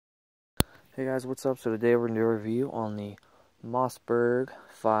Hey guys, what's up? So today we're going to do a review on the Mossberg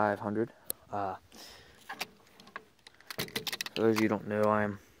 500. For those of you who don't know,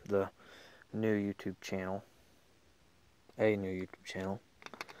 I'm the new YouTube channel.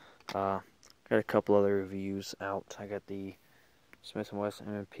 Got a couple other reviews out. I got the Smith & Wesson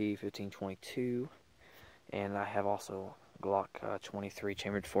M&P 1522, and I have also Glock 23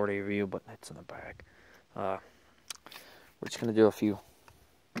 chambered 40 review, but it's in the bag. We're just going to do a few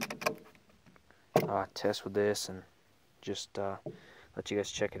test with this and just let you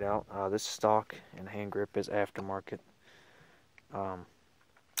guys check it out. This stock and hand grip is aftermarket,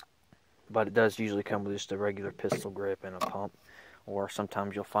 but it does usually come with just a regular pistol grip and a pump, or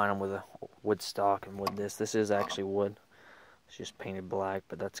sometimes you'll find them with a wood stock and wood. This is actually wood. It's just painted black,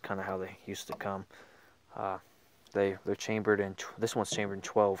 but that's kind of how they used to come. They're chambered in, this one's chambered in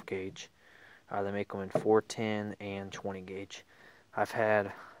 12 gauge. They make them in 410 and 20 gauge. I've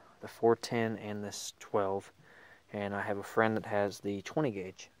had the 410 and this 12, and I have a friend that has the 20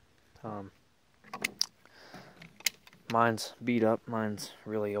 gauge. Mine's beat up, mine's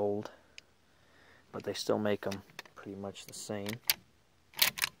really old, but they still make them pretty much the same.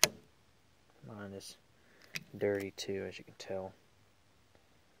 Mine is dirty too, as you can tell.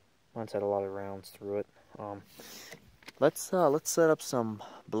 Mine's had a lot of rounds through it. Let's set up some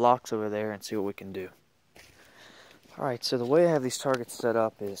blocks over there and see what we can do. Alright, so the way I have these targets set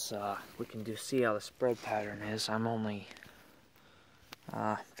up is we can see how the spread pattern is. I'm only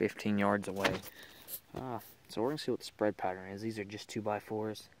 15 yards away. So we're going to see what the spread pattern is. These are just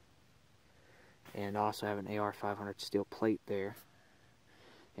 2x4s. And I also have an AR 500 steel plate there.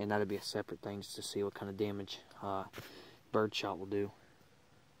 And that'll be a separate thing just to see what kind of damage birdshot will do.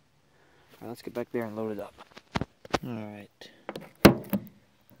 Alright, let's get back there and load it up. Alright.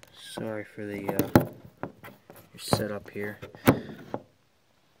 Sorry for the setup here.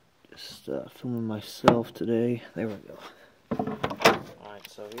 Just filming myself today. There we go. Alright,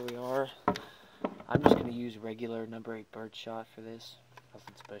 so here we are. I'm just going to use regular number 8 birdshot for this.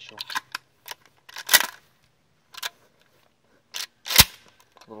 Nothing special.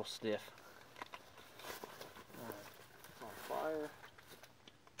 A little stiff. Alright, on fire.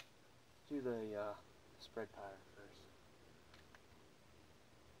 Do the spread pattern first.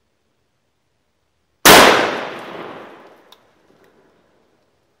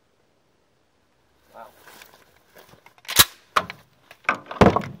 Wow.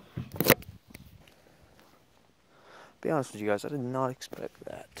 Be honest with you guys, I did not expect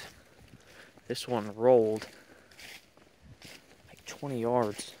that. This one rolled like 20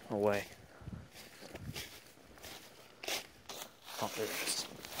 yards away. Oh, there it is.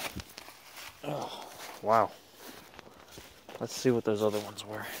 Oh, wow. Let's see what those other ones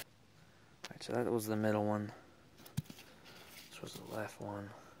were. Alright, so that was the middle one. This was the left one.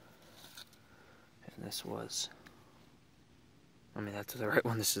 And this was, that's the right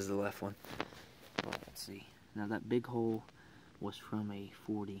one, this is the left one. Well, let's see. Now that big hole was from a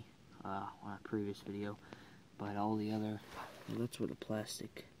 40 on a previous video, but all the other, that's where the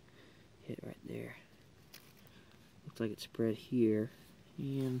plastic hit right there. Looks like it spread here,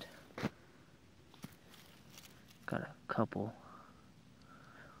 and got a couple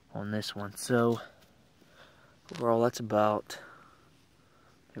on this one. So overall, that's about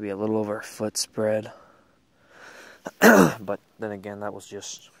maybe a little over a foot spread. But then again, that was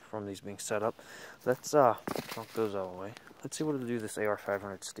just from these being set up. Let's knock those out of the way. Let's see what it'll do this AR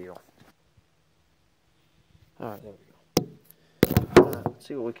 500 steel. Alright, there we go. Let's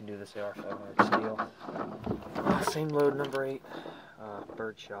see what we can do this AR 500 steel. Same load, number 8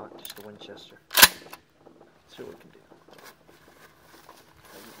 birdshot, just a Winchester. Let's see what we can do.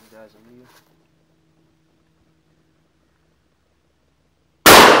 I'll give you guys a view.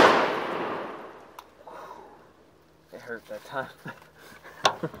 It hurt that time.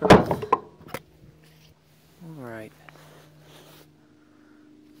 Alright.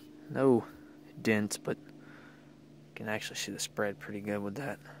 No dents, but you can actually see the spread pretty good with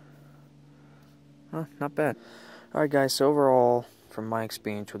that. Huh, not bad. Alright guys, so overall, from my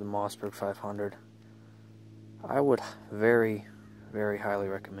experience with the Mossberg 500, I would very, very highly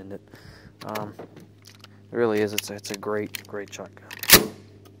recommend it. It really is. It's a great shotgun.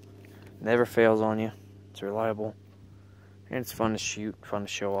 Never fails on you. It's reliable. And it's fun to shoot, fun to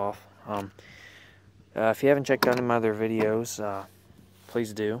show off. If you haven't checked out any of my other videos,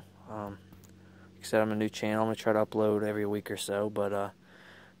 please do. Like I said, I'm a new channel. I'm going to try to upload every week or so. But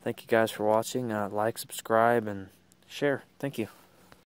thank you guys for watching. Like, subscribe, and share. Thank you.